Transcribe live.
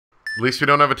At least we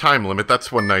don't have a time limit,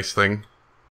 that's one nice thing.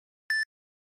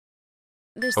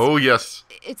 Oh, yes.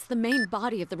 It's the main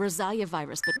body of the Rosalia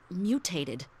virus, but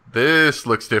mutated. This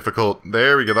looks difficult.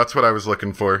 There we go, that's what I was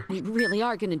looking for. We really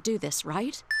are gonna do this,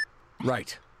 right?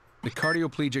 Right. The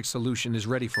cardioplegic solution is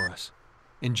ready for us.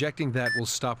 Injecting that will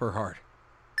stop her heart.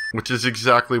 Which is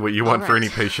exactly what you want for any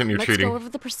patient you're treating. Let's go over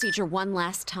the procedure one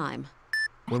last time.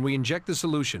 When we inject the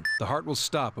solution, the heart will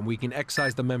stop and we can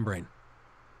excise the membrane.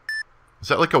 Is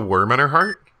that like a worm in her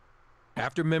heart?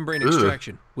 After membrane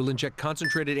extraction, we'll inject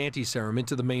concentrated anti-serum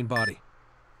into the main body.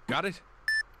 Got it?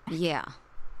 Yeah.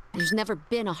 There's never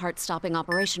been a heart-stopping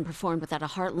operation performed without a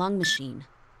heart-lung machine.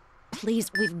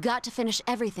 Please, we've got to finish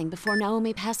everything before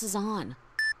Naomi passes on.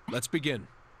 Let's begin.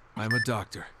 I'm a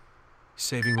doctor.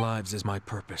 Saving lives is my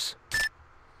purpose.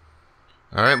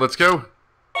 Alright, let's go.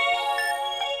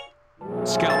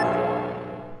 Scalpel.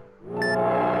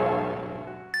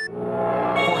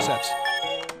 Forceps.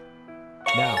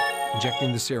 Now,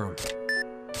 injecting the serum.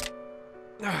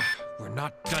 We're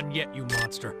not done yet, you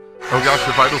monster. Oh gosh,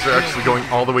 the vitals are actually going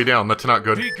all the way down. That's not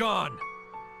good. Be gone.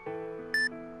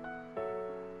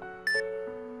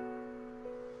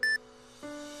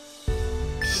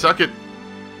 Suck it,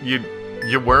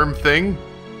 you worm thing.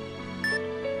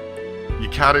 You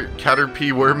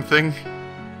caterpie worm thing.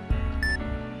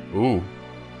 Ooh.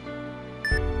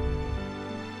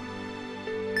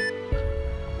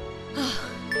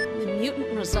 The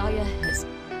mutant Rosalia has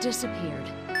disappeared.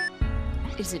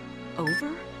 Is it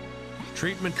over?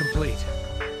 Treatment complete.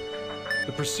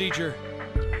 The procedure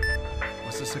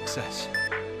was a success.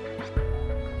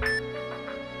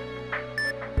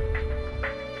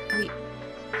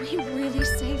 We really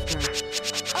saved her.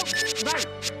 Oh, right.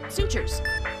 Sutures.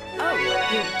 Oh,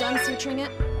 you're done suturing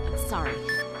it? Sorry.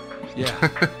 Yeah.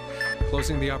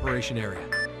 Closing the operation area.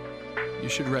 You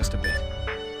should rest a bit.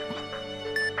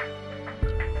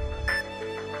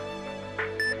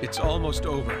 It's almost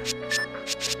over.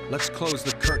 Let's close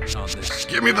the curtain on this.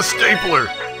 Give me the stapler!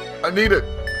 I need it!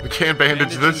 We can't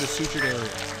bandage this. The sutured area.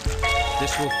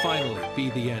 This will finally be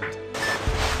the end.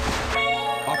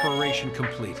 Operation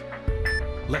complete.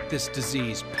 Let this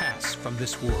disease pass from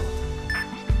this world.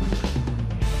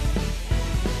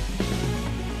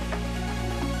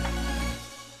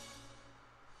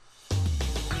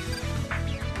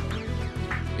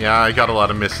 Yeah, I got a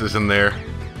lot of misses in there.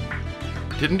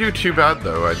 Didn't do too bad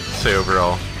though, I'd say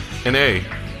overall. An A.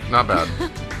 Not bad.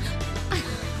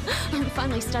 I'm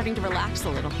finally starting to relax a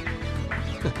little.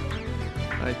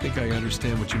 I think I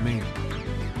understand what you mean.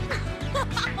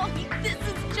 This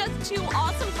is just too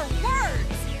awesome for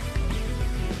words!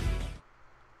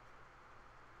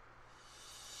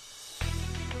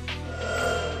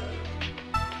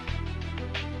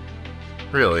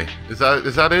 Really? Is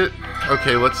that it?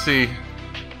 Okay, let's see.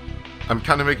 I'm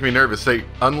kind of making me nervous.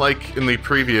 Unlike in the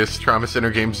previous Trauma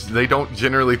Center games, they don't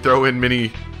generally throw in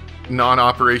many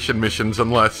non-operation missions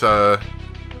unless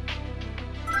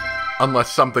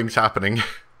something's happening.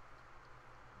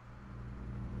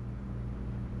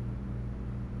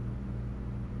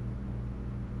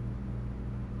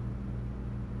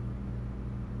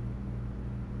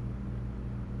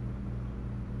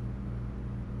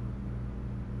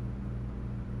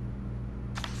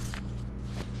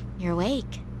 You're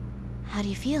awake. How do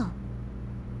you feel?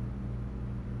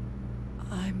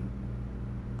 I'm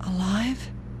alive?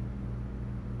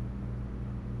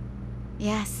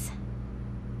 Yes.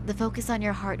 The focus on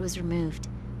your heart was removed.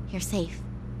 You're safe.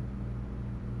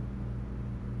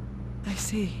 I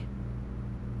see.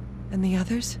 And the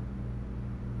others?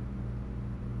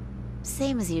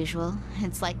 Same as usual.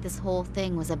 It's like this whole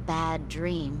thing was a bad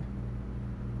dream.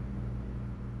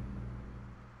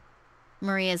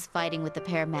 Maria's fighting with the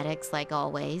paramedics like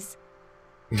always.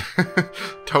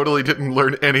 Totally didn't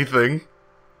learn anything.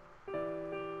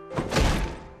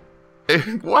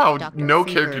 Wow, Dr. no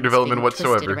Freeberg's character development being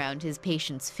whatsoever. twisted around his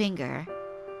patient's finger.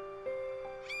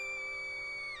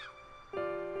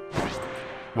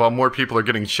 While more people are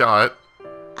getting shot.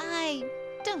 I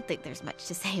don't think there's much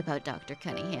to say about Dr.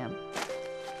 Cunningham.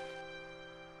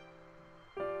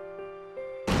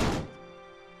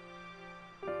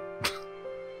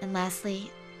 And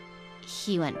lastly,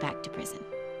 he went back to prison.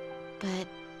 But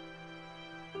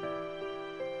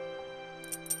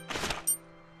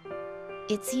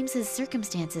it seems his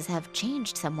circumstances have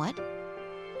changed somewhat.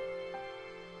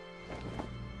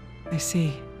 I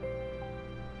see.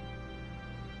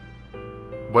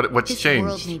 What's This changed?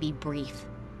 world may be brief,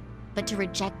 but to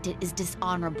reject it is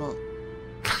dishonorable.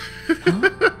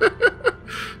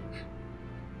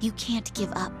 You can't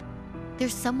give up.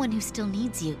 There's someone who still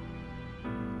needs you.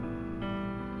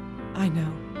 I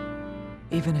know.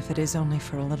 Even if it is only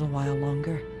for a little while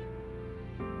longer.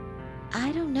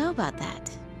 I don't know about that.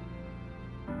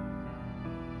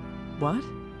 What?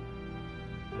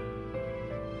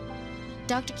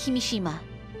 Dr. Kimishima,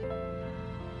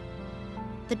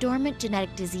 the dormant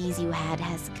genetic disease you had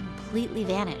has completely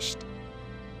vanished.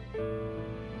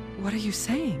 What are you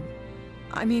saying?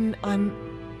 I mean,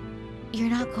 You're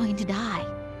not going to die.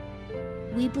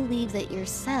 We believe that your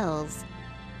cells,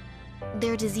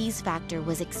 their disease factor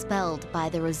was expelled by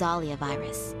the Rosalia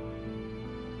virus.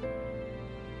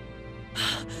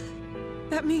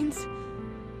 That means...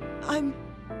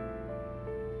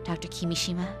 Dr.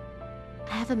 Kimishima,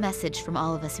 I have a message from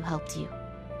all of us who helped you.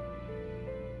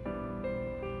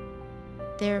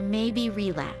 There may be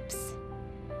relapse.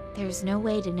 There's no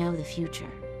way to know the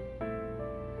future.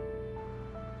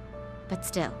 But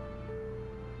still,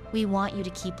 we want you to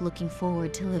keep looking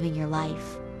forward to living your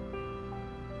life.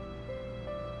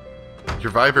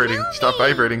 You're vibrating. Stop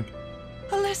vibrating.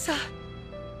 Alyssa!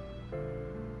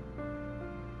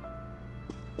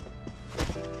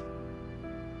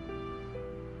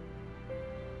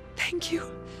 Thank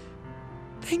you.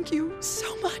 Thank you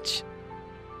so much.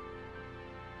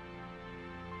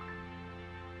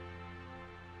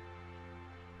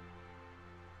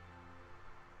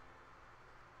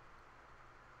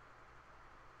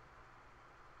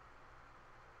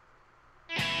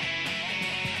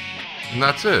 And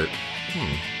that's it.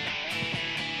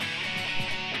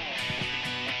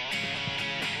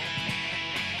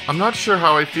 I'm not sure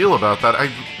how I feel about that.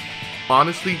 I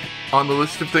honestly, on the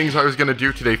list of things I was going to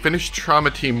do today, finish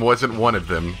Trauma Team wasn't one of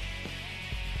them.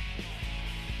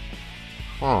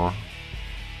 Huh.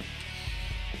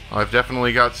 I've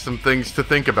definitely got some things to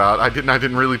think about. I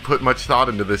didn't really put much thought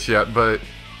into this yet, but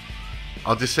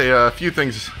I'll just say a few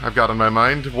things I've got on my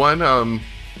mind. One,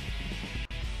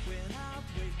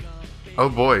 oh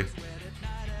boy.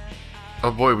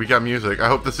 Oh boy, we got music. I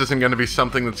hope this isn't going to be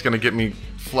something that's going to get me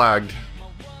flagged.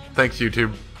 Thanks,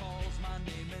 YouTube.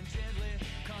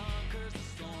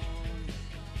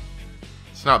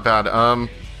 It's not bad. I'll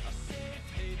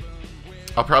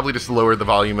probably just lower the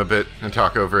volume a bit and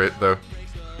talk over it, though.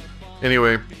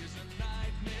 Anyway,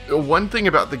 one thing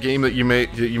about the game that you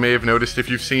may have noticed if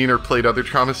you've seen or played other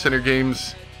Trauma Center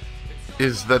games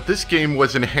is that this game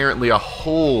was inherently a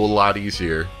whole lot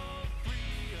easier.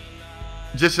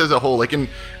 Just as a whole, like in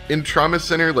Trauma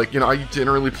Center, like, you know, I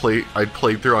generally I'd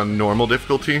played through on normal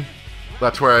difficulty.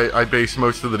 That's where I base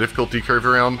most of the difficulty curve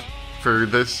around for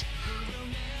this.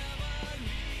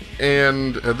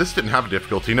 And this didn't have a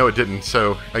difficulty. No, it didn't.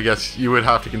 So I guess you would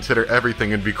have to consider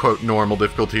everything and be, quote, normal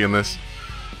difficulty in this.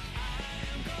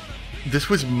 This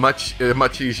was a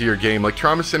much easier game. Like,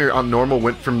 Trauma Center on normal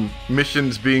went from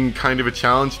missions being kind of a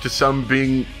challenge to some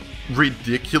being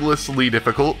ridiculously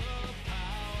difficult.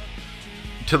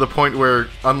 To the point where,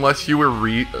 unless you were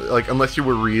really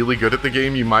good at the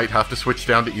game, you might have to switch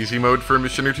down to easy mode for a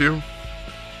mission or two.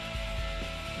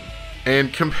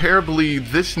 And comparably,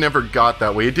 this never got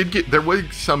that way. There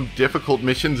was some difficult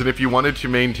missions, and if you wanted to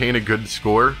maintain a good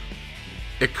score,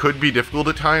 it could be difficult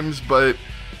at times, but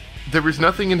there was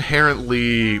nothing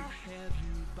inherently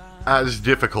as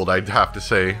difficult, I'd have to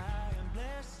say.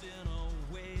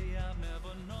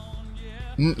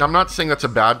 I'm not saying that's a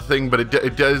bad thing, but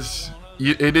it is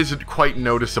quite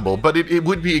noticeable. But it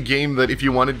would be a game that if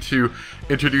you wanted to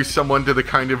introduce someone to the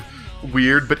kind of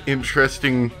weird but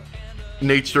interesting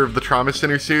nature of the Trauma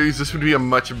Center series, this would be a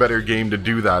much better game to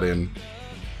do that in.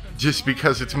 Just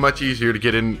because it's much easier to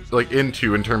get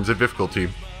into in terms of difficulty.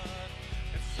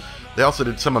 They also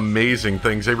did some amazing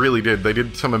things. They really did. They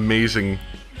did some amazing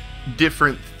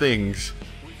different things.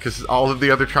 Because all of the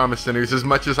other Trauma Centers, as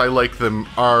much as I like them,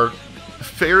 are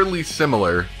fairly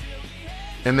similar.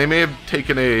 And they may have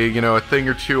taken a thing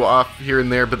or two off here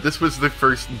and there, but this was the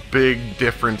first big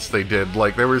difference they did.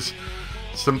 Like, there was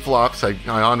some flops. I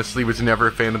honestly was never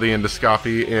a fan of the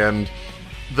endoscopy, and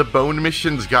the bone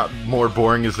missions got more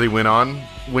boring as they went on,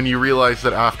 when you realize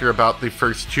that after about the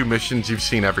first two missions, you've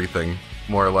seen everything,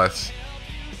 more or less.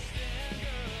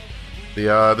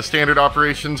 The standard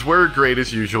operations were great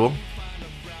as usual.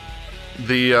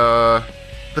 The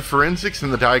forensics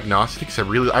and the diagnostics,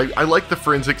 I like the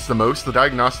forensics the most. The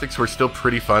diagnostics were still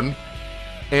pretty fun.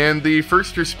 And the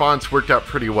first response worked out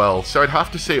pretty well. So I'd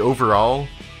have to say overall,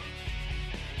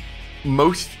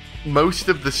 most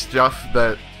of the stuff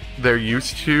that they're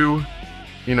used to,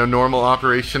 normal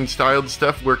operation styled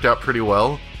stuff, worked out pretty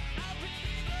well.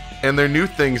 And their new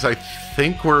things, I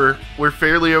think, were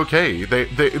fairly okay.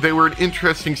 They were an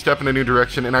interesting step in a new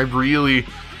direction, and I really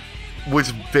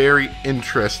was very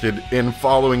interested in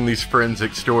following these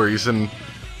forensic stories, and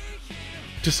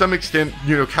to some extent,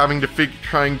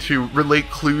 trying to relate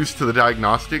clues to the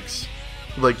diagnostics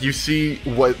Like, you see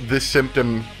what this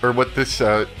symptom, or what this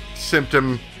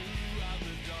symptom,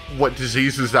 what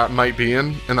diseases that might be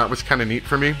in, and that was kind of neat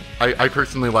for me. I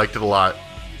personally liked it a lot.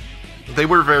 They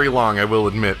were very long, I will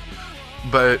admit,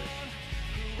 but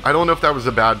I don't know if that was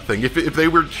a bad thing. If they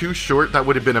were too short, that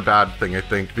would have been a bad thing, I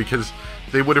think, because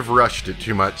they would have rushed it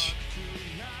too much.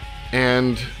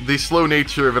 And the slow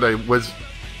nature of it was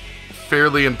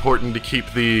fairly important to keep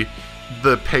the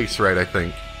pace right, I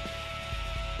think.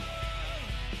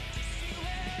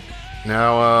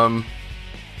 Now,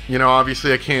 you know,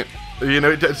 obviously I can't, you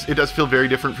know, it does feel very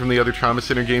different from the other Trauma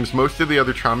Center games. Most of the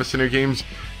other Trauma Center games,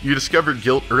 you discover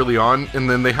guilt early on, and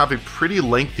then they have a pretty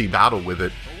lengthy battle with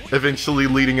it, eventually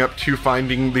leading up to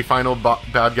finding the final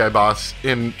bad guy boss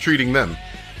and treating them.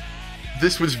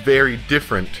 This was very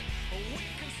different.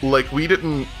 Like, we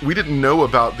didn't know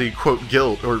about the, quote,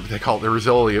 guilt, or they call it the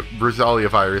Rosalia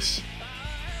virus,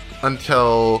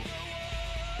 until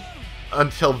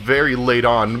very late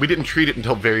on. We didn't treat it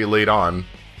until very late on.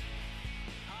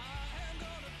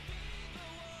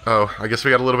 Oh, I guess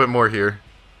we got a little bit more here.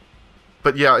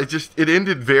 But yeah, it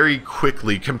ended very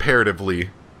quickly,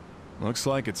 comparatively. Looks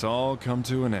like it's all come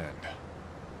to an end.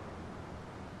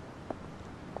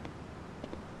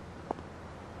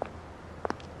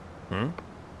 Huh?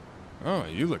 Oh,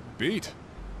 you look beat.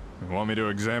 You want me to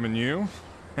examine you?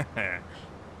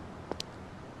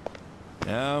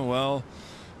 Yeah, well,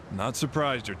 not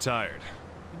surprised you're tired.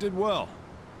 You did well.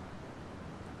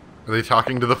 Are they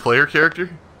talking to the player character?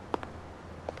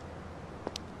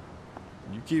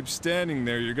 You keep standing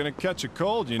there, you're gonna catch a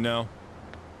cold, you know.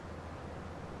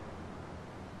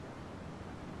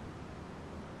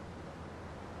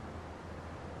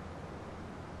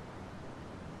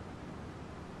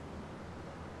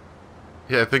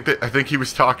 Yeah, I think he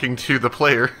was talking to the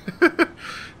player.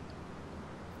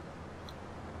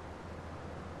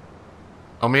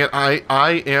 Oh man,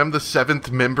 I am the 7th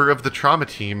member of the trauma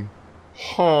team.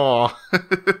 Aw.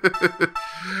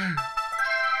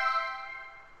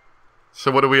 So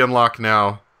what do we unlock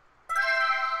now?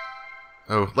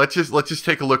 Oh, let's just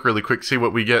take a look really quick, see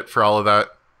what we get for all of that.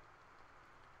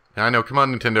 Yeah, I know, come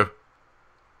on, Nintendo.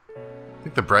 I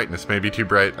think the brightness may be too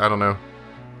bright, I don't know.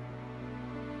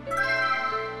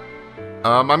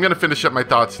 I'm gonna finish up my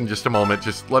thoughts in just a moment.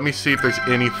 Just let me see if there's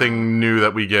anything new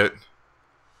that we get.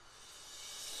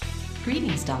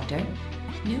 Greetings, Doctor.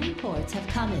 New reports have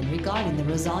come in regarding the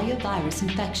Rosalia virus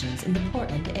infections in the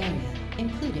Portland area,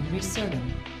 including Resurgam.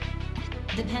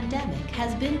 The pandemic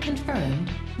has been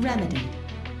confirmed, remedied.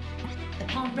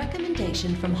 Upon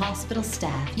recommendation from hospital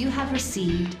staff, you have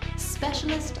received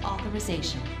specialist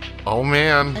authorization. Oh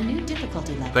man. A new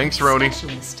difficulty level, thanks, Roni,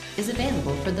 specialist, is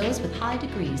available for those with high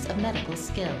degrees of medical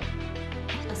skill.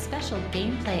 A special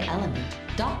gameplay element,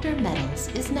 Dr. Metals,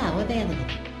 is now available.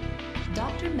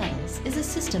 Dr. Metals is a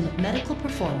system of medical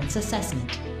performance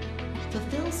assessment.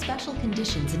 Fulfill special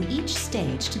conditions in each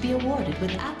stage to be awarded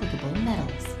with applicable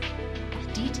medals.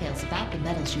 Details about the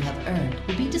medals you have earned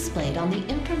will be displayed on the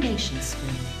information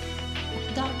screen.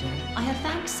 Doctor, I have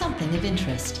found something of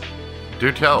interest.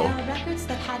 Do tell. There are records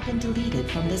that had been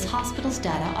deleted from this hospital's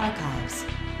data archives.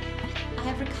 I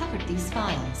have recovered these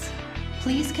files.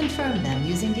 Please confirm them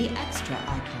using the extra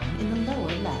icon in the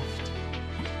lower left.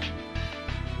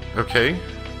 Okay.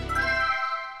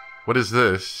 What is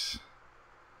this?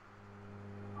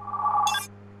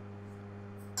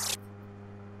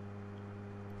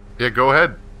 Yeah, go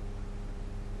ahead.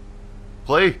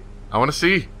 Play. I want to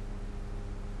see.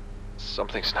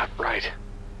 Something's not right.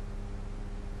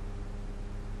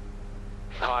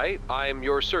 Hi, I'm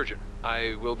your surgeon.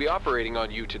 I will be operating on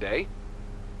you today.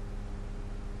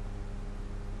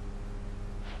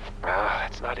 Ah,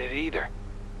 that's not it either.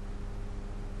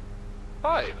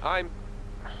 Hi, I'm...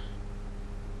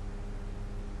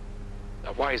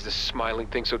 Now, why is this smiling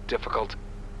thing so difficult?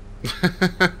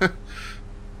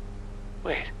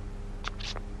 Wait.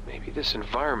 Maybe this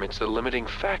environment's the limiting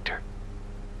factor.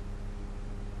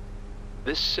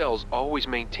 This cell's always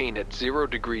maintained at 0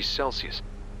 degrees Celsius.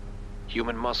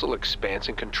 Human muscle expands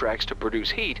and contracts to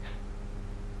produce heat.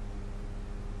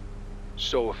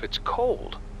 So if it's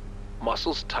cold,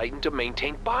 muscles tighten to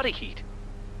maintain body heat.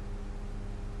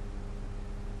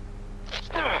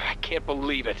 I can't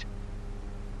believe it.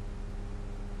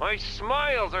 My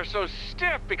smiles are so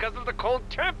stiff because of the cold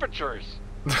temperatures.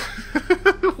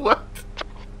 What?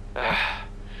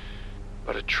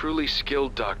 But a truly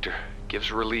skilled doctor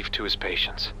gives relief to his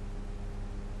patients.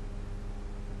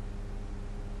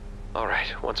 All right,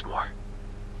 once more.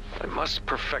 I must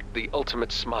perfect the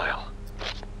ultimate smile.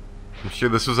 I'm sure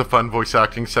this was a fun voice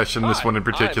acting session, this one in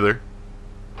particular.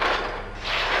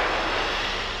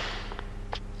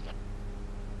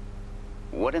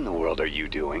 in the world are you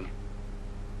doing?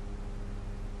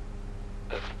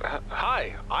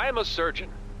 Hi, I am a surgeon.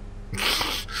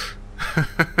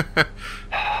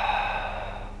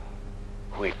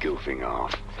 Quit goofing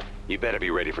off. You better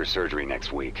be ready for surgery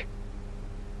next week.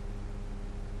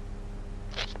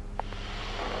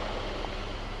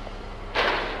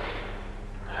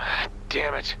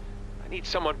 Damn it. I need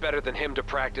someone better than him to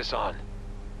practice on.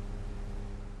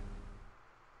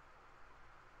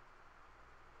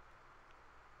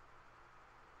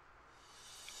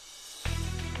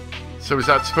 So is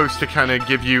that supposed to kind of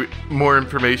give you more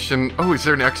information? Oh, is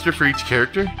there an extra for each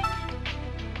character?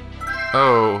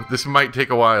 Oh, this might take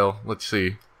a while. Let's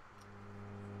see.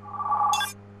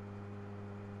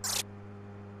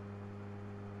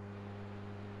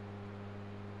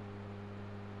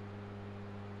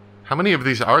 How many of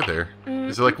these are there?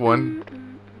 Is it like one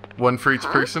for each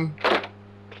person?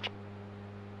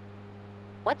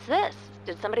 What's this?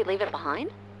 Did somebody leave it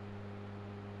behind?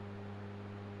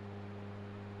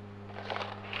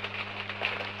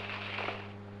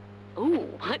 Ooh,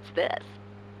 what's this?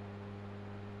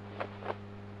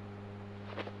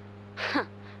 Huh.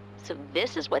 So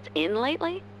this is what's in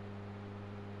lately?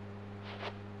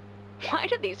 Why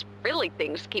do these frilly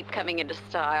things keep coming into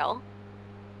style?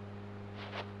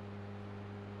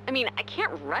 I mean, I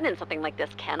can't run in something like this,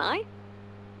 can I?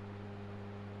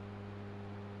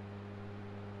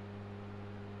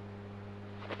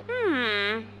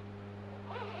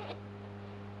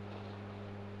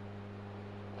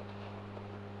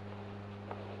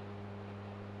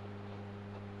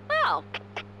 Well,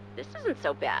 this isn't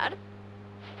so bad.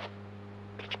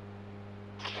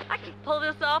 I can pull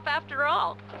this off after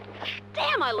all.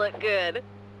 Damn, I look good.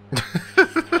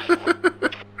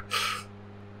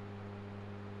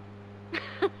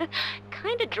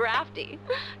 Kinda drafty.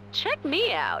 Check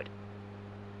me out.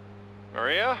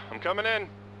 Maria, I'm coming in.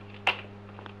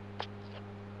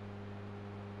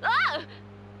 Ah!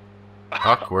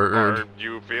 Awkward. Are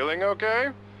you feeling okay?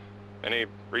 Any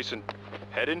recent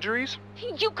head injuries?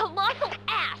 You colossal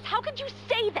ass! How could you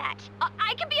say that?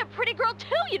 I can be a pretty girl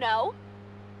too, you know.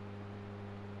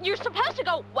 You're supposed to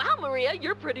go, wow, Maria,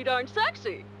 you're pretty darn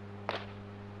sexy.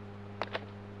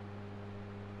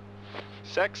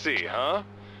 Sexy, huh?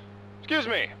 Excuse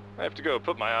me, I have to go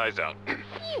put my eyes out.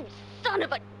 You son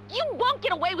of a... You won't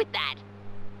get away with that!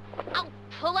 I'll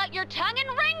pull out your tongue and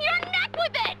wring your neck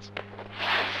with it!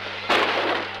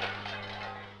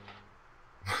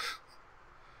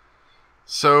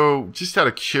 So, just out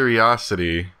of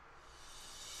curiosity,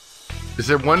 is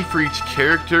there one for each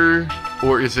character,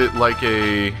 or is it like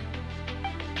a...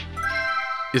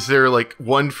 Is there like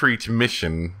one for each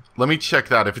mission? Let me check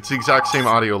that. If it's the exact same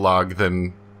audio log,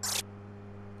 then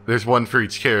there's one for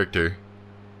each character.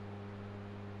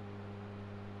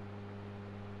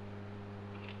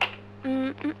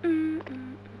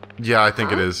 Yeah, I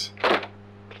think it is.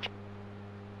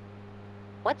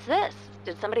 What's this?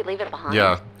 Did somebody leave it behind?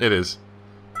 Yeah, it is.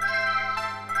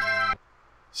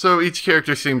 So each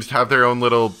character seems to have their own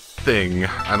little thing.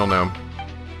 I don't know.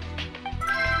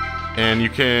 And you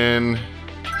can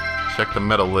check the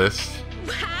medal list.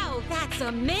 Wow, that's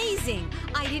amazing!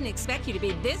 I didn't expect you to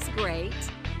be this great.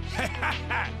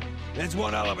 That's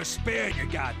one hell of a spirit you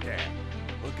got there.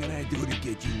 What can I do to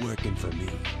get you working for me?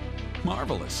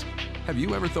 Marvelous. Have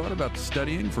you ever thought about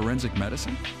studying forensic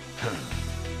medicine?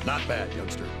 Not bad,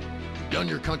 youngster. You've done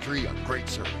your country a great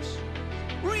service.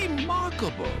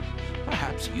 Remarkable.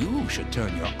 Perhaps you should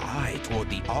turn your eye toward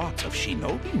the art of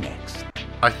shinobi next.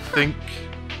 I think...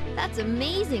 That's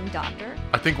amazing, Doctor.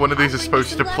 I think one of these is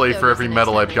supposed to play for every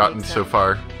medal I've gotten so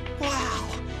far. Wow,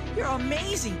 you're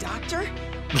amazing, Doctor.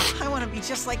 I want to be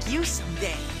just like you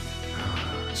someday.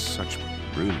 Such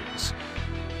rudeness.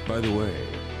 By the way,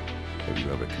 have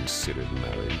you ever considered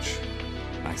marriage?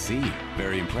 I see.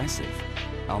 Very impressive.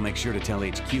 I'll make sure to tell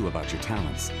HQ about your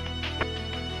talents.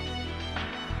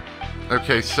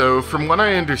 Okay, so from what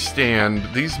I understand,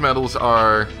 these medals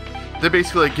are... They're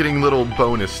basically like getting little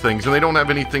bonus things, and they don't have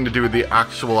anything to do with the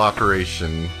actual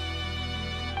operation.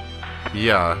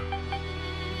 Yeah.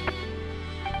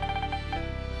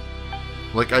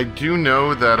 Like, I do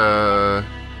know that,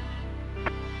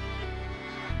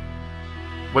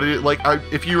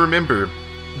 if you remember,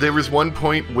 there was one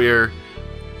point where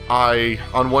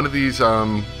on one of these,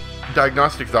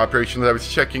 diagnostics operations, I was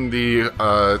checking the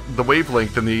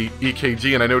wavelength in the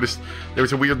EKG, and I noticed there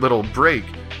was a weird little break,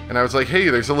 and I was like, hey,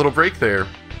 there's a little break there.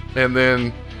 And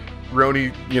then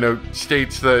Roni,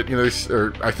 states that,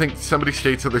 or I think somebody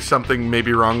states that there's something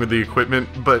maybe wrong with the equipment,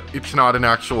 but it's not an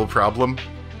actual problem,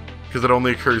 because it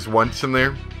only occurs once in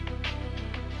there.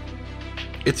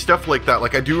 it's stuff like that.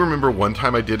 Like, I do remember one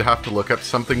time I did have to look up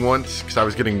something once because I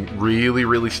was getting really,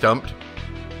 really stumped.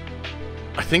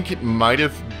 I think it might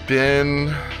have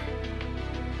been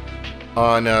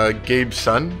on Gabe's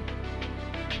son.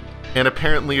 And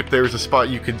apparently if there was a spot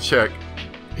you could check,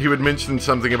 he would mention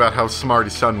something about how smart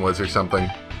his son was or something.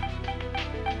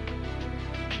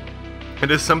 It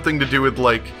has something to do with,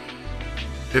 like,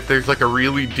 if there's like a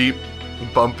really deep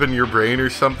bump in your brain or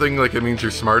something, like it means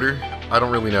you're smarter. I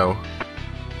don't really know.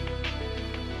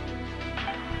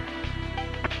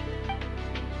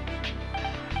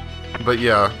 But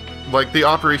yeah, like the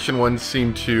Operation ones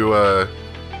seem to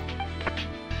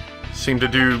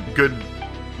do good,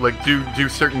 like do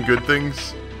certain good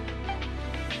things.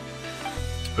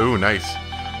 Ooh, nice.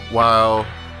 While,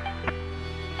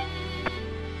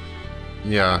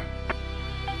 yeah.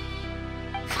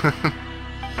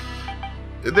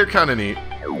 They're kind of neat,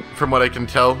 from what I can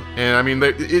tell. And I mean,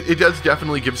 it does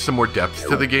definitely give some more depth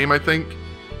to the game, I think.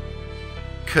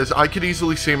 Because I could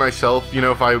easily see myself, you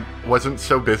know, if I wasn't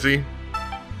so busy,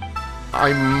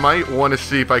 I might want to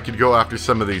see if I could go after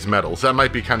some of these medals. That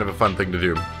might be kind of a fun thing to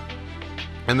do.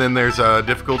 And then there's a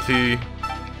difficulty.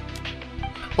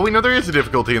 Oh, wait, no, there is a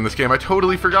difficulty in this game. I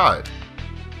totally forgot.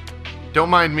 Don't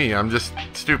mind me, I'm just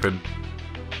stupid.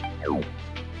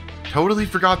 Totally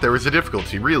forgot there was a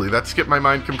difficulty, really. That skipped my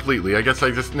mind completely. I guess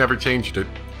I just never changed it.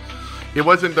 It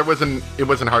wasn't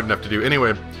hard enough to do.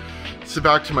 Anyway, so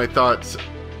back to my thoughts.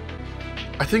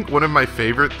 I think one of my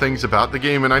favorite things about the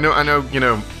game, and I know, you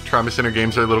know, Trauma Center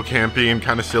games are a little campy and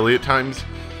kind of silly at times,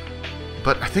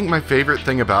 but I think my favorite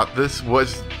thing about this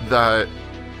was that,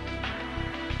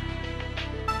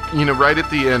 you know, right at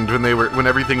the end when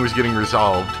everything was getting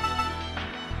resolved,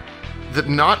 that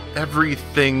not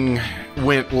everything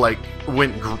went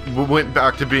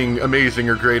back to being amazing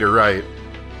or great or right,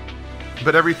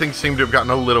 but everything seemed to have gotten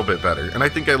a little bit better, and I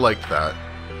think I liked that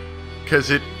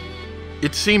because it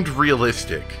seemed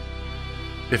realistic,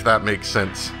 if that makes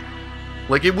sense.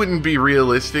 Like, it wouldn't be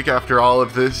realistic after all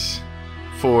of this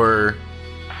for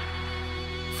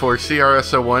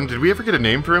CRS-01. Did we ever get a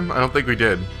name for him? I don't think we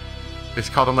did. It's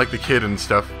called him like the kid and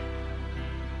stuff.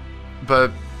 But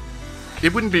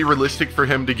it wouldn't be realistic for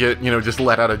him to get, you know, just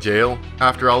let out of jail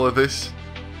after all of this.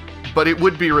 But it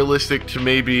would be realistic to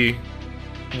maybe,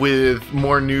 with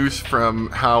more news from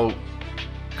how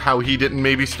he didn't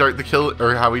maybe start the kill,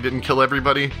 or how he didn't kill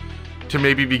everybody, to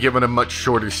maybe be given a much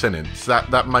shorter sentence.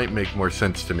 That might make more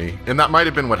sense to me. And that might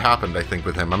have been what happened, I think,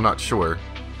 with him. I'm not sure.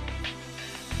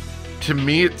 To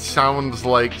me, it sounds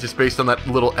like, just based on that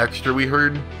little extra we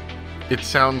heard, it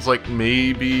sounds like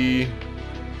maybe,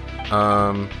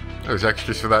 there's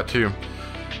extras for that too,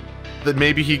 that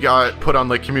maybe he got put on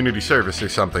like community service or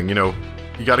something, you know,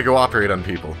 you gotta go operate on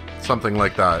people, something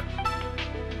like that.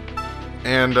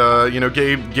 And, you know,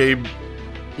 Gabe,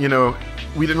 you know,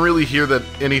 we didn't really hear that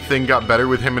anything got better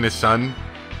with him and his son.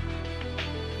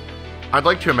 I'd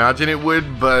like to imagine it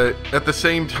would, but at the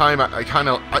same time,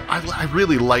 I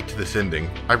really liked this ending.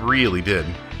 I really did.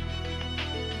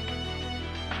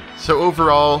 So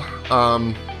overall,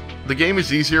 the game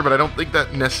is easier, but I don't think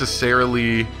that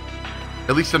necessarily,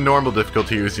 at least the normal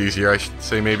difficulty was easier. I should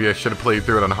say maybe I should have played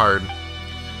through it on hard.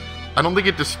 I don't think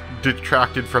it just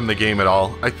detracted from the game at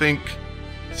all. I think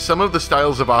some of the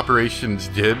styles of operations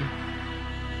did,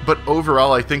 but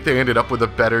overall I think they ended up with a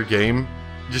better game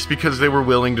just because they were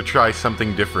willing to try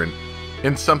something different,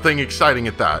 and something exciting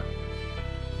at that.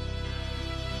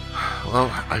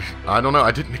 Well, I don't know,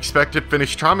 I didn't expect to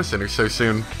finish Trauma Center so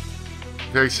soon.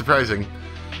 Very surprising.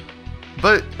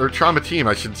 Or Trauma Team,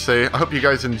 I should say. I hope you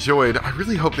guys enjoyed. I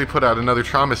really hope they put out another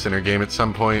Trauma Center game at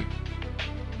some point.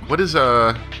 What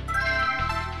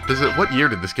year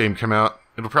did this game come out?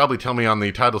 It'll probably tell me on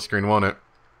the title screen, won't it?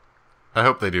 I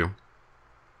hope they do.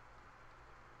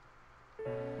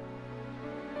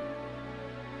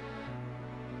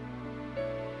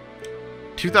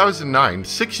 ...2009,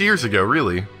 6 years ago,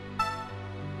 really.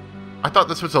 I thought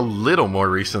this was a little more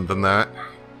recent than that.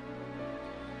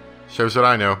 Shows what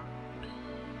I know.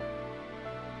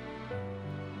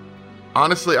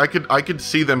 Honestly, I could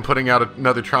see them putting out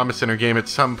another Trauma Center game at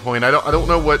some point. I don't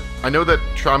know what... I know that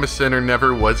Trauma Center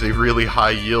never was a really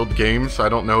high-yield game, so I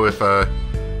don't know if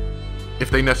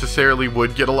they necessarily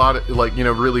would get a lot of... like, you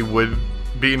know, really would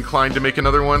be inclined to make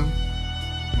another one.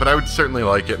 But I would certainly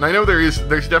like it. And I know there's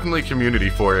definitely a community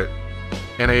for it.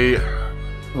 And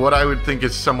what I would think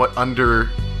is somewhat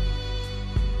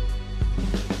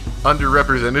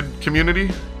underrepresented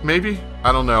community, maybe?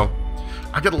 I don't know.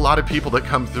 I get a lot of people that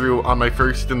come through on my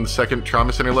first and second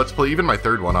Trauma Center Let's Play, even my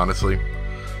third one, honestly.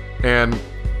 And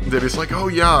they're just like, oh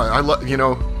yeah, I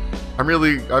I'm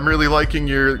really liking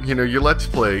your Let's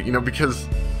Play, because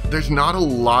there's not a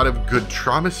lot of good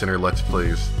Trauma Center Let's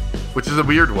Plays, which is a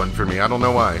weird one for me. I don't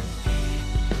know why.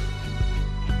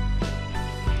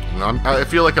 I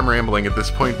feel like I'm rambling at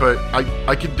this point, but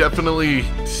I could definitely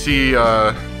see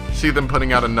them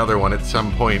putting out another one at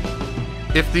some point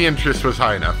if the interest was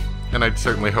high enough, and I'd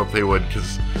certainly hope they would,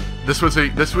 because this was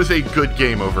a good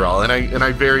game overall, and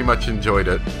I very much enjoyed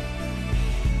it.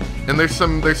 And there's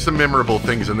some memorable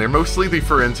things in there. Mostly the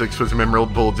forensics was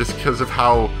memorable just because of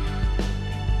how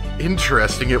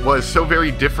interesting it was. So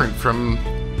very different from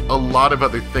a lot of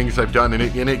other things I've done, and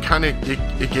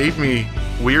it gave me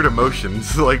weird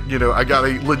emotions. Like, I got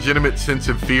a legitimate sense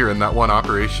of fear in that one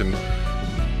operation.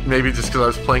 Maybe just because I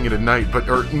was playing it at night,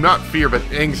 or not fear, but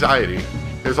anxiety.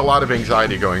 There's a lot of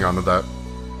anxiety going on with that.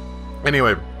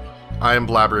 Anyway, I am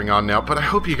blabbering on now, but I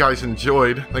hope you guys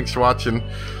enjoyed. Thanks for watching.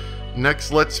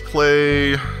 Next Let's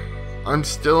Play, I'm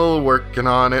still working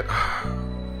on it.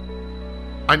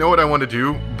 I know what I want to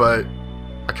do, but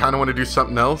I kind of want to do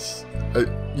something else.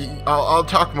 I'll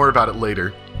talk more about it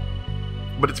later.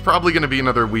 But it's probably going to be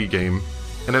another Wii game,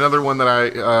 and another one that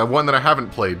I haven't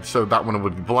played, so that one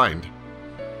would be blind.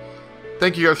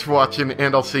 Thank you guys for watching,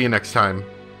 and I'll see you next time.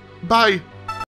 Bye!